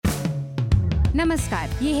नमस्कार,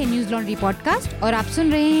 ये है न्यूज लॉन्ड्री पॉडकास्ट और आप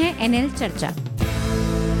सुन रहे हैं एनएल चर्चा।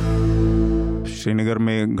 श्रीनगर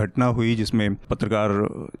में घटना हुई जिसमें पत्रकार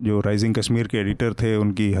जो राइजिंग कश्मीर के एडिटर थे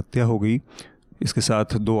उनकी हत्या हो गई। इसके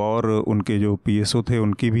साथ 2 और उनके जो पीएसओ थे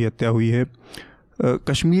उनकी भी हत्या हुई है।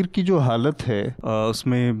 कश्मीर की जो हालत है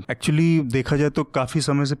उसमें एक्चुअली देखा जाए तो काफ़ी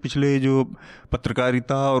समय से पिछले जो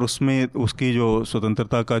पत्रकारिता और उसमें उसकी जो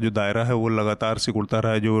स्वतंत्रता का जो दायरा है वो लगातार सिकुड़ता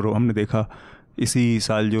रहा है। जो हमने देखा इसी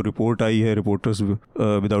साल जो रिपोर्ट आई है रिपोर्टर्स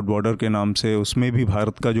विदाउट बॉर्डर के नाम से, उसमें भी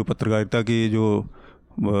भारत का जो पत्रकारिता के जो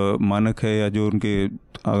मानक है या जो उनके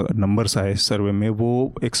नंबर्स आए इस सर्वे में वो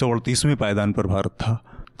 138वें पायदान पर भारत था।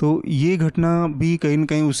 तो ये घटना भी कहीं न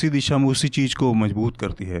कहीं उसी दिशा में उसी चीज़ को मजबूत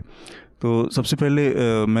करती है। तो सबसे पहले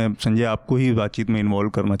मैं संजय आपको ही बातचीत में इन्वॉल्व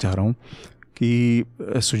करना चाह रहा हूँ कि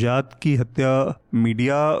सुजात की हत्या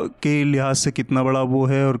मीडिया के लिहाज से कितना बड़ा वो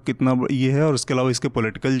है और कितना ये है, और इसके अलावा इसके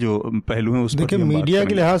पॉलिटिकल जो पहलू हैं उस पर देखिए मीडिया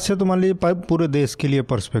के लिहाज से तो मान लीजिए पूरे देश के लिए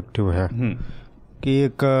पर्सपेक्टिव है कि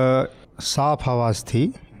एक साफ आवाज़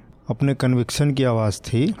थी, अपने कन्विक्शन की आवाज़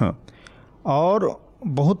थी। हाँ। और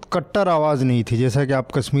बहुत कट्टर आवाज़ नहीं थी, जैसा कि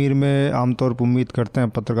आप कश्मीर में आमतौर पर उम्मीद करते हैं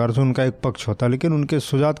पत्रकार से उनका एक पक्ष होता है, लेकिन उनके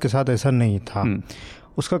सुजात के साथ ऐसा नहीं था।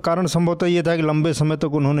 उसका कारण संभवतः ये था कि लंबे समय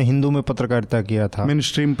तक उन्होंने हिंदू में पत्रकारिता किया था, मेन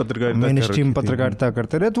स्ट्रीम पत्रकारिता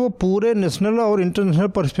करते रहे, तो वो पूरे नेशनल और इंटरनेशनल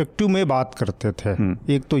पर्सपेक्टिव में बात करते थे।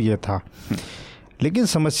 एक तो ये था। लेकिन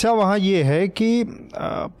समस्या वहाँ ये है कि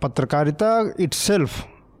पत्रकारिता इटसेल्फ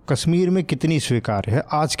कश्मीर में कितनी स्वीकार्य है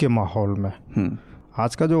आज के माहौल में।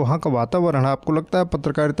 आज का जो वहाँ का वातावरण है, आपको लगता है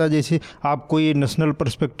पत्रकारिता जैसे आप कोई नेशनल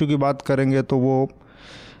पर्सपेक्टिव की बात करेंगे तो वो,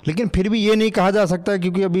 लेकिन फिर भी ये नहीं कहा जा सकता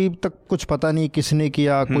क्योंकि अभी तक कुछ पता नहीं किसने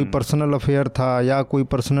किया, कोई पर्सनल अफेयर था या कोई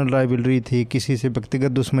पर्सनल राइवलरी थी, किसी से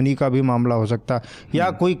व्यक्तिगत दुश्मनी का भी मामला हो सकता, या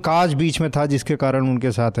कोई काज बीच में था जिसके कारण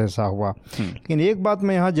उनके साथ ऐसा हुआ। लेकिन एक बात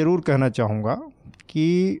मैं यहाँ ज़रूर कहना चाहूँगा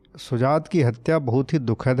कि सुजात की हत्या बहुत ही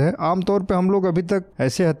दुखद है। आमतौर पे हम लोग अभी तक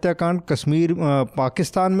ऐसे हत्याकांड कश्मीर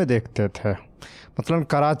पाकिस्तान में देखते थे, मतलब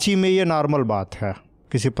कराची में ये नॉर्मल बात है,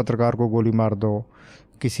 किसी पत्रकार को गोली मार दो,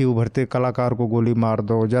 किसी उभरते कलाकार को गोली मार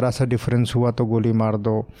दो, ज़रा सा डिफरेंस हुआ तो गोली मार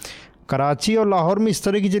दो। कराची और लाहौर में इस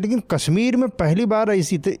तरह की चीज़, लेकिन कश्मीर में पहली बार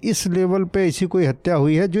ऐसी इस लेवल पे ऐसी कोई हत्या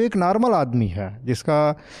हुई है जो एक नॉर्मल आदमी है,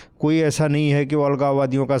 जिसका कोई ऐसा नहीं है कि वो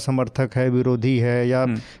अलगाववादियों का समर्थक है, विरोधी है, या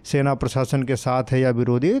सेना प्रशासन के साथ है या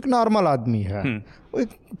विरोधी, एक नॉर्मल आदमी है। वो एक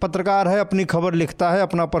पत्रकार है, अपनी खबर लिखता है,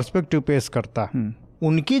 अपना पर्सपेक्टिव पेश करता है।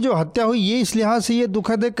 उनकी जो हत्या हुई ये इस लिहाज से ये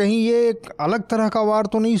दुखद है, कहीं ये एक अलग तरह का वार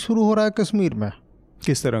तो नहीं शुरू हो रहा है कश्मीर में।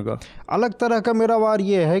 किस तरह का? अलग तरह का मेरा वार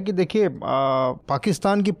ये है कि देखिए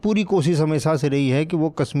पाकिस्तान की पूरी कोशिश हमेशा से रही है कि वो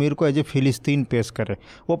कश्मीर को एज ए फ़िलिस्तीन पेश करे।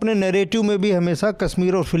 वो अपने नैरेटिव में भी हमेशा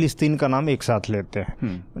कश्मीर और फ़िलिस्तीन का नाम एक साथ लेते हैं।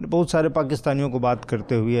 मैंने बहुत सारे पाकिस्तानियों को बात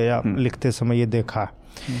करते हुए या लिखते समय ये देखा।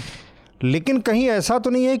 लेकिन कहीं ऐसा तो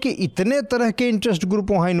नहीं है कि इतने तरह के इंटरेस्ट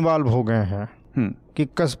ग्रुप वहाँ इन्वॉल्व हो गए हैं कि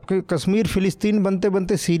कश्मीर फ़िलिस्तीन बनते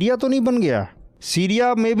बनते सीरिया तो नहीं बन गया।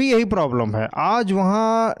 सीरिया में भी यही प्रॉब्लम है। आज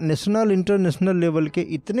वहाँ नेशनल इंटरनेशनल लेवल के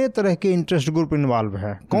इतने तरह के इंटरेस्ट ग्रुप इन्वॉल्व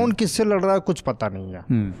है, कौन किससे लड़ रहा है कुछ पता नहीं है,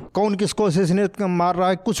 कौन किसको असैसिनेट मार रहा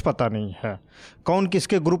है कुछ पता नहीं है, कौन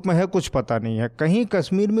किसके ग्रुप में है कुछ पता नहीं है। कहीं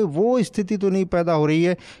कश्मीर में वो स्थिति तो नहीं पैदा हो रही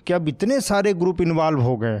है कि अब इतने सारे ग्रुप इन्वॉल्व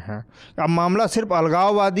हो गए हैं, अब मामला सिर्फ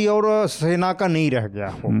अलगाववादी और सेना का नहीं रह गया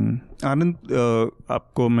हो। आनंद,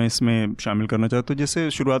 आपको मैं इसमें शामिल करना चाहता हूँ। जैसे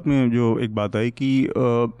शुरुआत में जो एक बात आई कि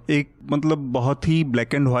एक मतलब बहुत ही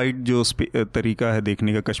ब्लैक एंड वाइट जो तरीका है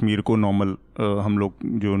देखने का कश्मीर को, नॉर्मल हम लोग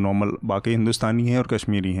जो नॉर्मल बाकी हिंदुस्तानी हैं और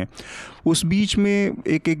कश्मीरी हैं, उस बीच में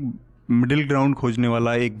एक मिडिल ग्राउंड खोजने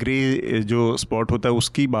वाला, एक ग्रे जो स्पॉट होता है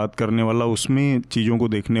उसकी बात करने वाला, उसमें चीज़ों को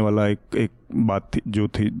देखने वाला एक बात थी जो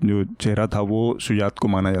चेहरा था वो सुजात को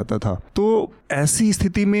माना जाता था। तो ऐसी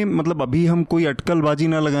स्थिति में मतलब अभी हम कोई अटकलबाजी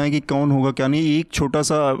ना लगाएं कि कौन होगा क्या नहीं। एक छोटा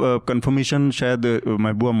सा कंफर्मेशन शायद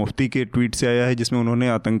महबूबा मुफ्ती के ट्वीट से आया है जिसमें उन्होंने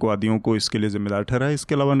आतंकवादियों को इसके लिए जिम्मेदार ठहराया।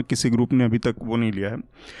 इसके अलावा किसी ग्रुप ने अभी तक वो नहीं लिया है।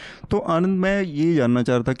 तो आनंद, मैं ये जानना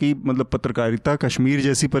चाह रहा था कि मतलब पत्रकारिता कश्मीर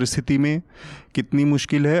जैसी परिस्थिति में कितनी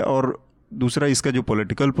मुश्किल है, और दूसरा इसका जो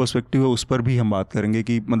पॉलिटिकल पर्सपेक्टिव है उस पर भी हम बात करेंगे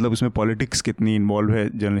कि मतलब उसमें पॉलिटिक्स कितनी इन्वॉल्व है,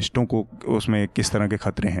 जर्नलिस्टों को उसमें किस तरह के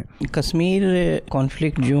खतरे हैं। कश्मीर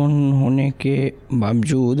कॉन्फ्लिक्ट जोन होने के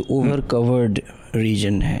बावजूद ओवर कवर्ड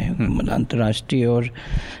रीजन है। अंतर्राष्ट्रीय और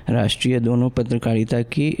राष्ट्रीय दोनों पत्रकारिता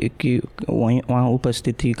की वहाँ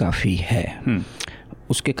उपस्थिति काफ़ी है।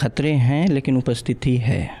 उसके खतरे हैं लेकिन उपस्थिति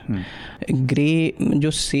है। ग्रे जो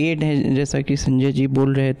शेड है, जैसा कि संजय जी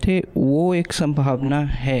बोल रहे थे, वो एक संभावना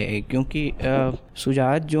है, क्योंकि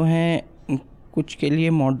सुजात जो हैं कुछ के लिए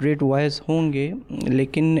मॉडरेट वॉइस होंगे,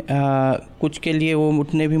 लेकिन कुछ के लिए वो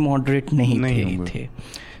उतने भी मॉडरेट नहीं थे।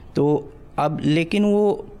 तो अब लेकिन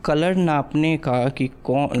वो कलर नापने का कि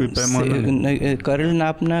कौन कलर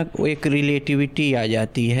नापना वो एक रिलेटिविटी आ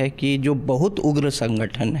जाती है कि जो बहुत उग्र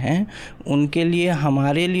संगठन हैं उनके लिए,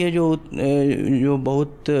 हमारे लिए जो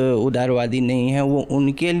बहुत उदारवादी नहीं है वो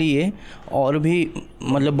उनके लिए और भी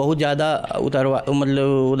मतलब बहुत ज़्यादा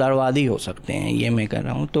उदारवादी हो सकते हैं, ये मैं कह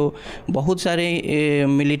रहा हूँ। तो बहुत सारे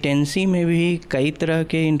मिलिटेंसी में भी कई तरह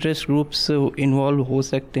के इंटरेस्ट ग्रुप्स इन्वॉल्व हो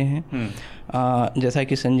सकते हैं, जैसा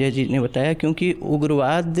कि संजय जी ने बताया, क्योंकि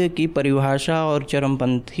उग्रवाद की परिभाषा और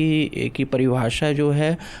चरमपंथी की परिभाषा जो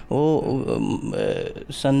है वो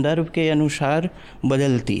संदर्भ के अनुसार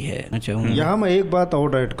बदलती है। यहाँ मैं एक बात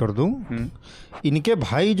और ऐड कर दूं, इनके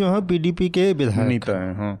भाई जो हैं पीडीपी के विधायक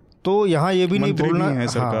हैं, हाँ, तो यहाँ ये भी नहीं भूलना है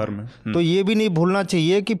सरकार में, तो ये भी नहीं भूलना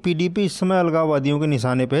चाहिए कि पीडीपी इस समय अलगाववादियों के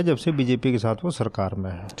निशाने पे है जब से बीजेपी के साथ वो सरकार में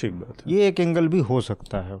है। ठीक बात है, ये एक एंगल भी हो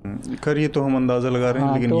सकता है। खैर ये तो हम अंदाजा लगा रहे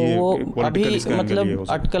हैं, लेकिन तो ये वो अभी मतलब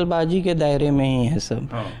अटकलबाजी के दायरे में ही है सब।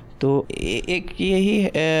 तो एक यही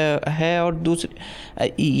है और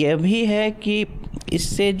दूसरी यह भी है कि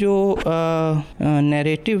इससे जो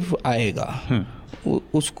नैरेटिव आएगा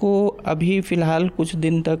उसको अभी फ़िलहाल कुछ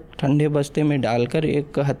दिन तक ठंडे बस्ते में डालकर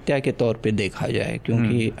एक हत्या के तौर पे देखा जाए,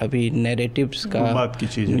 क्योंकि अभी नैरेटिव्स का बात की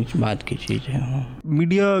चीज़ है।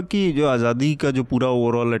 मीडिया की जो आज़ादी का जो पूरा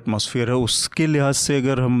ओवरऑल एटमॉस्फेयर है उसके लिहाज से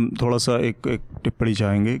अगर हम थोड़ा सा एक टिप्पणी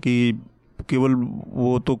चाहेंगे कि केवल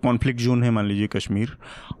वो तो कॉन्फ्लिक्ट जोन है मान लीजिए कश्मीर,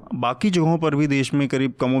 बाकी जगहों पर भी देश में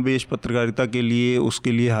करीब कमोबेश पत्रकारिता के लिए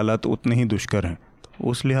उसके लिए हालात उतने ही दुष्कर हैं।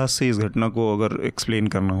 उस लिहाज से इस घटना को अगर एक्सप्लेन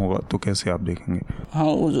करना होगा तो कैसे आप देखेंगे? हाँ,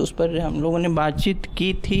 उस पर हम लोगों ने बातचीत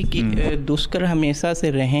की थी कि दुष्कर हमेशा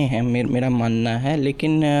से रहे हैं, मेरा मानना है,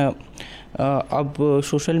 लेकिन अब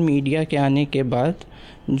सोशल मीडिया के आने के बाद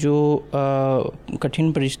जो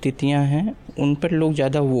कठिन परिस्थितियां हैं उन पर लोग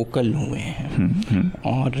ज़्यादा वोकल हुए हैं।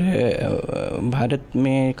 और भारत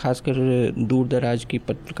में खासकर दूर दराज की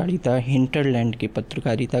पत्रकारिता, हिंटरलैंड की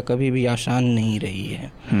पत्रकारिता कभी भी आसान नहीं रही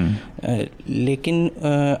है, लेकिन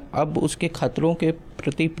अब उसके खतरों के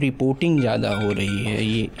प्रति रिपोर्टिंग ज़्यादा हो रही है,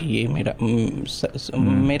 ये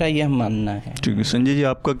मेरा यह मानना है। ठीक है, संजय जी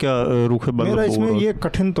आपका क्या रुख है? मेरा इसमें ये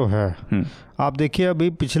कठिन तो है। आप देखिए अभी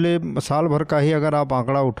पिछले साल भर का ही अगर आप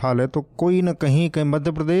आंकड़ा उठा ले तो कोई न कहीं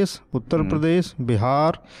मध्य प्रदेश, उत्तर प्रदेश,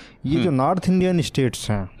 बिहार, ये जो नॉर्थ इंडियन स्टेट्स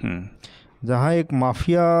हैं जहाँ एक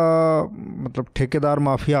माफिया मतलब ठेकेदार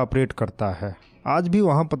माफिया ऑपरेट करता है, आज भी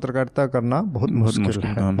वहाँ पत्रकारिता करना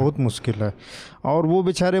बहुत मुश्किल है। और वो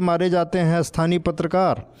बेचारे मारे जाते हैं स्थानीय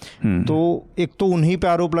पत्रकार, तो एक तो उन्हीं पे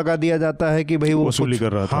आरोप लगा दिया जाता है कि भाई वो वसूली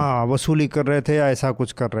कर रहा था, हाँ वसूली कर रहे थे या ऐसा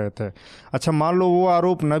कुछ कर रहे थे। अच्छा मान लो वो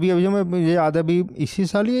आरोप न भी, अभी मुझे याद है अभी इसी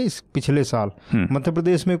साल या इस पिछले साल मध्य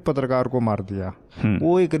प्रदेश में एक पत्रकार को मार दिया,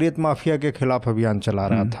 वो एक रेत माफिया के खिलाफ अभियान चला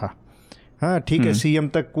रहा था। हाँ ठीक है, सीएम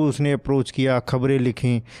तक को उसने अप्रोच किया, खबरें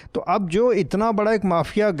लिखी। तो अब जो इतना बड़ा एक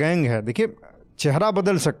माफिया गैंग है, देखिए चेहरा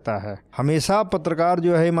बदल सकता है, हमेशा पत्रकार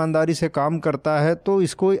जो है ईमानदारी से काम करता है तो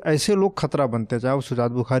इसको ऐसे लोग खतरा बनते हैं, चाहे वो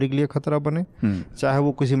सुजात बुखारी के लिए खतरा बने, चाहे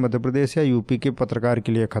वो किसी मध्य प्रदेश या यूपी के पत्रकार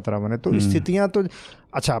के लिए खतरा बने। तो स्थितियां तो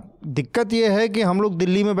अच्छा, दिक्कत ये है कि हम लोग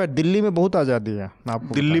दिल्ली में बहुत आज़ादी है,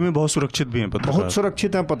 आपको दिल्ली में बहुत सुरक्षित भी हैं पत्रकार, बहुत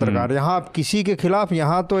सुरक्षित हैं पत्रकार। यहाँ आप किसी के खिलाफ,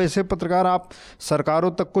 यहाँ तो ऐसे पत्रकार आप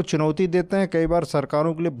सरकारों तक को चुनौती देते हैं, कई बार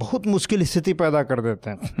सरकारों के लिए बहुत मुश्किल स्थिति पैदा कर देते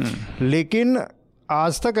हैं, लेकिन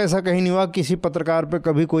आज तक ऐसा कहीं नहीं हुआ किसी पत्रकार पे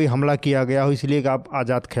कभी कोई हमला किया गया हो इसलिए कि आप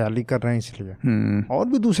आज़ाद ख्याली कर रहे हैं इसलिए। और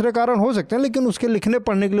भी दूसरे कारण हो सकते हैं, लेकिन उसके लिखने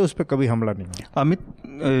पढ़ने के लिए उस पर कभी हमला नहीं हुआ। अमित,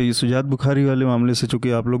 ये सुजात बुखारी वाले मामले से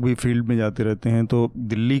चूँकि आप लोग भी फील्ड में जाते रहते हैं, तो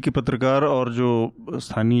दिल्ली के पत्रकार और जो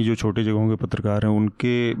स्थानीय जो छोटे जगहों के पत्रकार हैं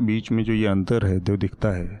उनके बीच में जो ये अंतर है जो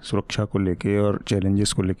दिखता है सुरक्षा को लेके और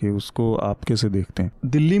चैलेंजेस को लेके, उसको आप कैसे देखते हैं?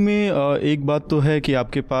 दिल्ली में एक बात तो है कि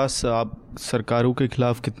आपके पास आप सरकारों के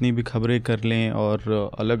खिलाफ कितनी भी खबरें कर लें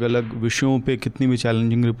और अलग अलग विषयों पे कितनी भी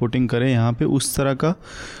चैलेंजिंग रिपोर्टिंग करें, यहाँ पे उस तरह का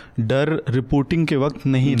डर रिपोर्टिंग के वक्त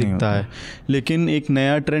नहीं दिखता है। लेकिन एक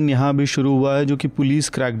नया ट्रेंड यहाँ भी शुरू हुआ है जो कि पुलिस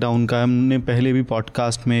क्रैकडाउन का है। हमने पहले भी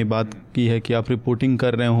पॉडकास्ट में बात की है कि आप रिपोर्टिंग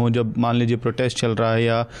कर रहे हो, जब मान लीजिए प्रोटेस्ट चल रहा है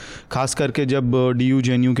या खास करके जब DU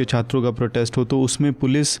JNU के छात्रों का प्रोटेस्ट हो, तो उसमें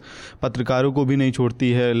पुलिस पत्रकारों को भी नहीं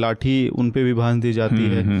छोड़ती है, लाठी उन पे भी भांज दी जाती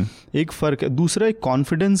है। एक फ़र्क है। दूसरा एक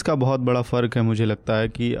कॉन्फिडेंस का बहुत बड़ा फ़र्क है। मुझे लगता है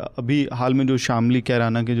कि अभी हाल में जो शामली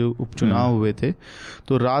कैराना के जो उपचुनाव हुए थे,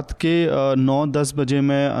 तो रात के 9-10 बजे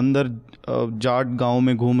मैं अंदर जाट गांव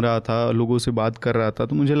में घूम रहा था, लोगों से बात कर रहा था,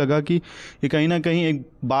 तो मुझे लगा कि ये कहीं ना कहीं एक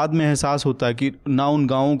बाद में एहसास होता है कि ना उन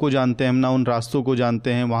गांवों को जानते हैं, ना उन रास्तों को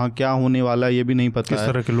जानते हैं, वहाँ क्या होने वाला है ये भी नहीं पता किस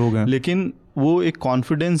तरह के लोग हैं, लेकिन वो एक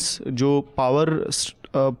कॉन्फिडेंस जो पावर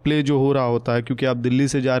प्ले जो हो रहा होता है, क्योंकि आप दिल्ली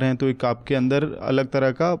से जा रहे हैं तो एक आपके अंदर अलग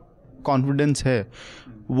तरह का कॉन्फिडेंस है।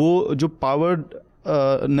 वो जो पावर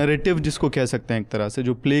नैरेटिव जिसको कह सकते हैं एक तरह से,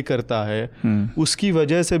 जो प्ले करता है उसकी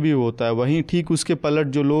वजह से भी होता है। वहीं ठीक उसके पलट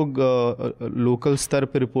जो लोग लोकल स्तर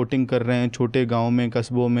पे रिपोर्टिंग कर रहे हैं, छोटे गांव में,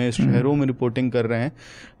 कस्बों में, शहरों में रिपोर्टिंग कर रहे हैं,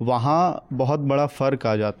 वहाँ बहुत बड़ा फ़र्क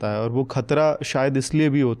आ जाता है। और वो ख़तरा शायद इसलिए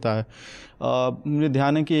भी होता है, मुझे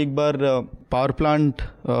ध्यान है कि एक बार पावर प्लांट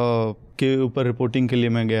के ऊपर रिपोर्टिंग के लिए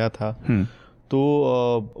मैं गया था,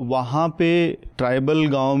 तो वहाँ पे ट्राइबल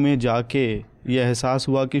गांव में जाके ये एहसास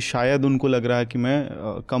हुआ कि शायद उनको लग रहा है कि मैं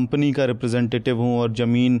कंपनी का रिप्रेजेंटेटिव हूँ और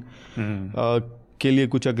ज़मीन के लिए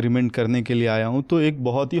कुछ अग्रीमेंट करने के लिए आया हूँ। तो एक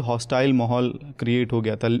बहुत ही हॉस्टाइल माहौल क्रिएट हो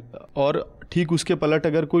गया था। और ठीक उसके पलट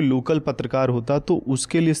अगर कोई लोकल पत्रकार होता तो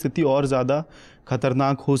उसके लिए स्थिति और ज़्यादा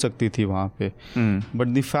खतरनाक हो सकती थी वहाँ पे। बट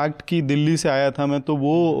द फैक्ट कि दिल्ली से आया था मैं, तो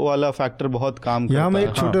वो वाला फैक्टर बहुत काम करता है। यहाँ मैं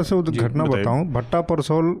एक छोटे से घटना बताऊँ। भट्टा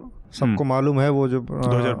परसोल सबको मालूम है, वो जो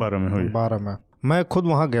 2012 में हुई। 12 में मैं खुद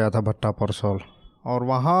वहाँ गया था भट्टा परसोल, और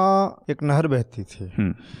वहाँ एक नहर बहती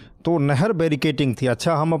थी। तो नहर बैरिकेटिंग थी।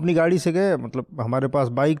 अच्छा, हम अपनी गाड़ी से गए, मतलब हमारे पास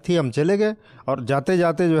बाइक थी, हम चले गए और जाते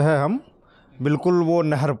जाते जो है हम बिल्कुल वो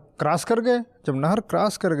नहर क्रॉस कर गए। जब नहर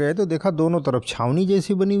क्रॉस कर गए तो देखा दोनों तरफ छावनी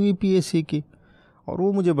जैसी बनी हुई पीएससी की, और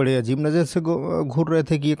वो मुझे बड़े अजीब नज़र से घूर रहे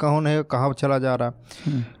थे कि ये कौन है, कहाँ चला जा रहा।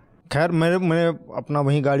 खैर मैंने अपना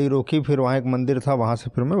वहीं गाड़ी रोकी, फिर वहाँ एक मंदिर था, वहाँ से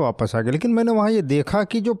फिर मैं वापस आ गया। लेकिन मैंने वहाँ ये देखा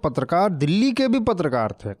कि जो पत्रकार, दिल्ली के भी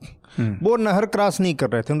पत्रकार थे, वो नहर क्रॉस नहीं कर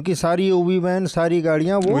रहे थे। उनकी सारी ओवी वैन, सारी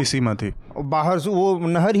गाड़ियाँ वो सीमा थी, बाहर से वो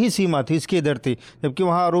नहर ही सीमा थी, इसकी इधर थी। जबकि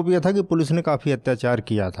वहाँ आरोप यह था कि पुलिस ने काफ़ी अत्याचार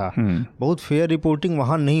किया था। बहुत फेयर रिपोर्टिंग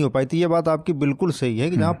वहाँ नहीं हो पाई थी। ये बात आपकी बिल्कुल सही है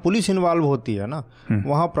कि जहाँ पुलिस इन्वॉल्व होती है ना,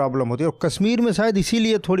 वहाँ प्रॉब्लम होती है। और कश्मीर में शायद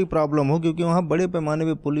इसीलिए थोड़ी प्रॉब्लम हो, क्योंकि वहाँ बड़े पैमाने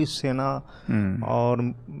पर पुलिस, सेना और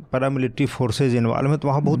पैरामिलिट्री फोर्सेज इन्वॉल्व है, तो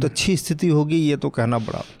वहाँ बहुत अच्छी स्थिति होगी, ये तो कहना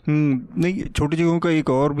बड़ा नहीं। छोटी जगहों का एक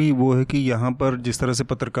और भी वो है कि यहाँ पर जिस तरह से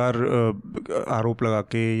पत्रकार आरोप लगा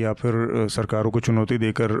के या फिर सरकारों को चुनौती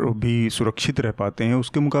देकर भी सुरक्षित रह पाते हैं,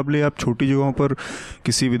 उसके मुकाबले आप छोटी जगहों पर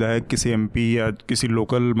किसी विधायक, किसी एमपी या किसी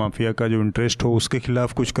लोकल माफिया का जो इंटरेस्ट हो, उसके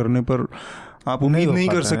खिलाफ कुछ करने पर आप उम्मीद नहीं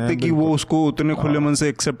कर सकते कि वो उसको उतने खुले मन से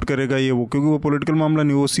एक्सेप्ट करेगा ये वो, क्योंकि वो पॉलिटिकल मामला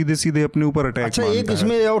नहीं, वो सीधे सीधे अपने ऊपर अटैक। अच्छा, एक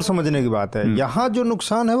इसमें और समझने की बात है, यहाँ जो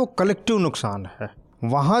नुकसान है वो कलेक्टिव नुकसान है।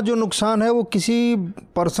 वहाँ जो नुकसान है वो किसी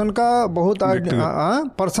पर्सन का बहुत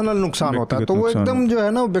पर्सनल नुकसान होता है, तो वो एकदम जो है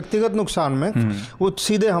ना व्यक्तिगत नुकसान में वो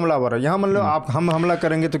सीधे हमलावर है। यहाँ मतलब आप हम हमला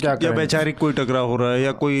करेंगे तो क्या करेंगे, या वैचारिक कोई टकराव हो रहा है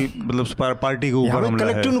या कोई मतलब पार्टी के ऊपर हमला है।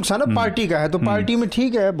 कलेक्टिव नुकसान है, पार्टी का है, तो पार्टी में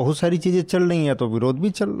ठीक है बहुत सारी चीजें चल रही हैं, तो विरोध भी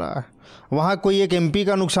चल रहा है। वहाँ कोई एक एमपी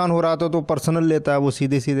का नुकसान हो रहा था तो पर्सनल लेता है, वो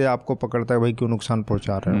सीधे सीधे आपको पकड़ता है, भाई क्यों नुकसान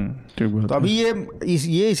पहुंचा रहे हो। तो अभी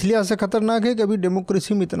ये इसलिए ऐसे खतरनाक है कि अभी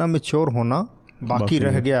डेमोक्रेसी में इतना मैच्योर होना बाकी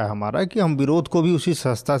रह गया है हमारा कि हम विरोध को भी उसी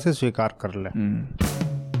सहजता से स्वीकार कर लें।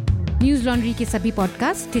 न्यूज लॉन्ड्री के सभी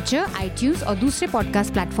पॉडकास्ट टिचर, iTunes और दूसरे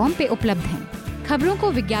पॉडकास्ट प्लेटफॉर्म पे उपलब्ध हैं। खबरों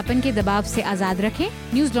को विज्ञापन के दबाव से आजाद रखें,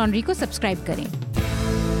 न्यूज लॉन्ड्री को सब्सक्राइब करें।